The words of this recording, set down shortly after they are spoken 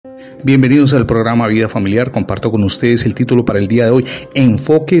Bienvenidos al programa Vida Familiar. Comparto con ustedes el título para el día de hoy: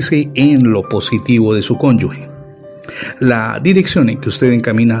 Enfóquese en lo positivo de su cónyuge. La dirección en que usted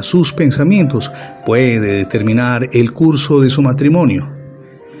encamina sus pensamientos puede determinar el curso de su matrimonio.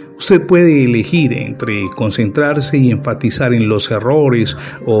 Usted puede elegir entre concentrarse y enfatizar en los errores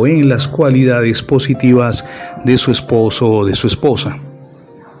o en las cualidades positivas de su esposo o de su esposa.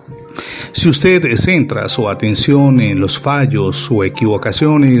 Si usted centra su atención en los fallos o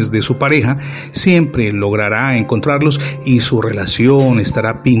equivocaciones de su pareja, siempre logrará encontrarlos y su relación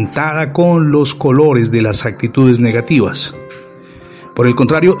estará pintada con los colores de las actitudes negativas. Por el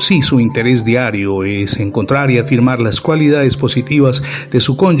contrario, si su interés diario es encontrar y afirmar las cualidades positivas de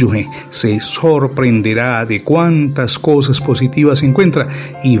su cónyuge, se sorprenderá de cuántas cosas positivas encuentra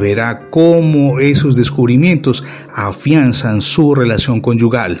y verá cómo esos descubrimientos afianzan su relación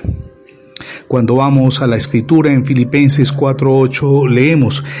conyugal. Cuando vamos a la Escritura en Filipenses 4:8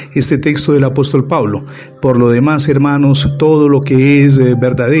 leemos este texto del apóstol Pablo: por lo demás, hermanos, todo lo que es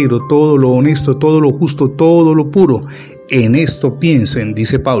verdadero, todo lo honesto, todo lo justo, todo lo puro, en esto piensen,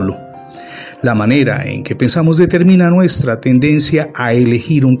 dice Pablo. La manera en que pensamos determina nuestra tendencia a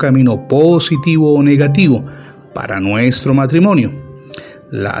elegir un camino positivo o negativo para nuestro matrimonio.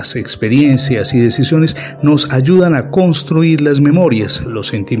 Las experiencias y decisiones nos ayudan a construir las memorias, los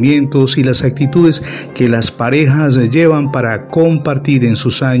sentimientos y las actitudes que las parejas llevan para compartir en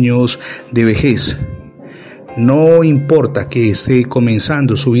sus años de vejez. No importa que esté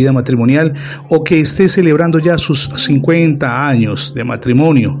comenzando su vida matrimonial o que esté celebrando ya sus 50 años de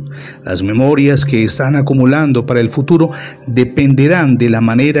matrimonio, las memorias que están acumulando para el futuro dependerán de la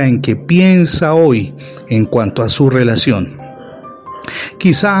manera en que piensa hoy en cuanto a su relación.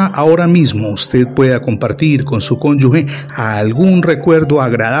 Quizá ahora mismo usted pueda compartir con su cónyuge algún recuerdo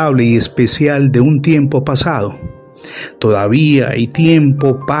agradable y especial de un tiempo pasado. Todavía hay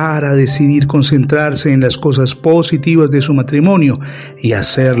tiempo para decidir concentrarse en las cosas positivas de su matrimonio y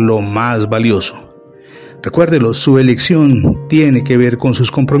hacerlo más valioso. Recuérdelo, su elección tiene que ver con sus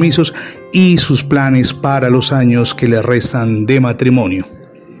compromisos y sus planes para los años que le restan de matrimonio.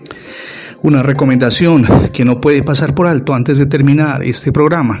 Una recomendación que no puede pasar por alto antes de terminar este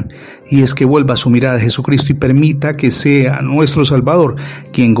programa, y es que vuelva su mirada a Jesucristo y permita que sea nuestro Salvador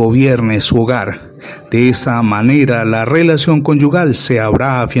quien gobierne su hogar. De esta manera, la relación conyugal se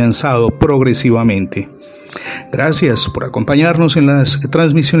habrá afianzado progresivamente. Gracias por acompañarnos en las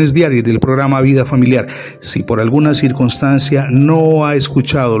transmisiones diarias del programa Vida Familiar. Si por alguna circunstancia no ha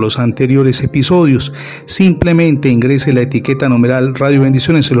escuchado los anteriores episodios, simplemente ingrese la etiqueta numeral Radio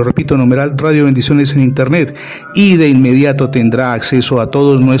Bendiciones, se lo repito, numeral Radio Bendiciones en Internet, y de inmediato tendrá acceso a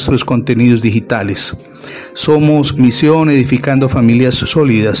todos nuestros contenidos digitales. Somos Misión Edificando Familias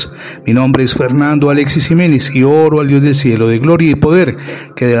Sólidas. Mi nombre es Fernando Alexis Jiménez y oro al Dios del cielo de gloria y poder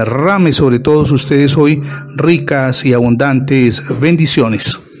que derrame sobre todos ustedes hoy ricas y abundantes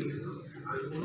bendiciones.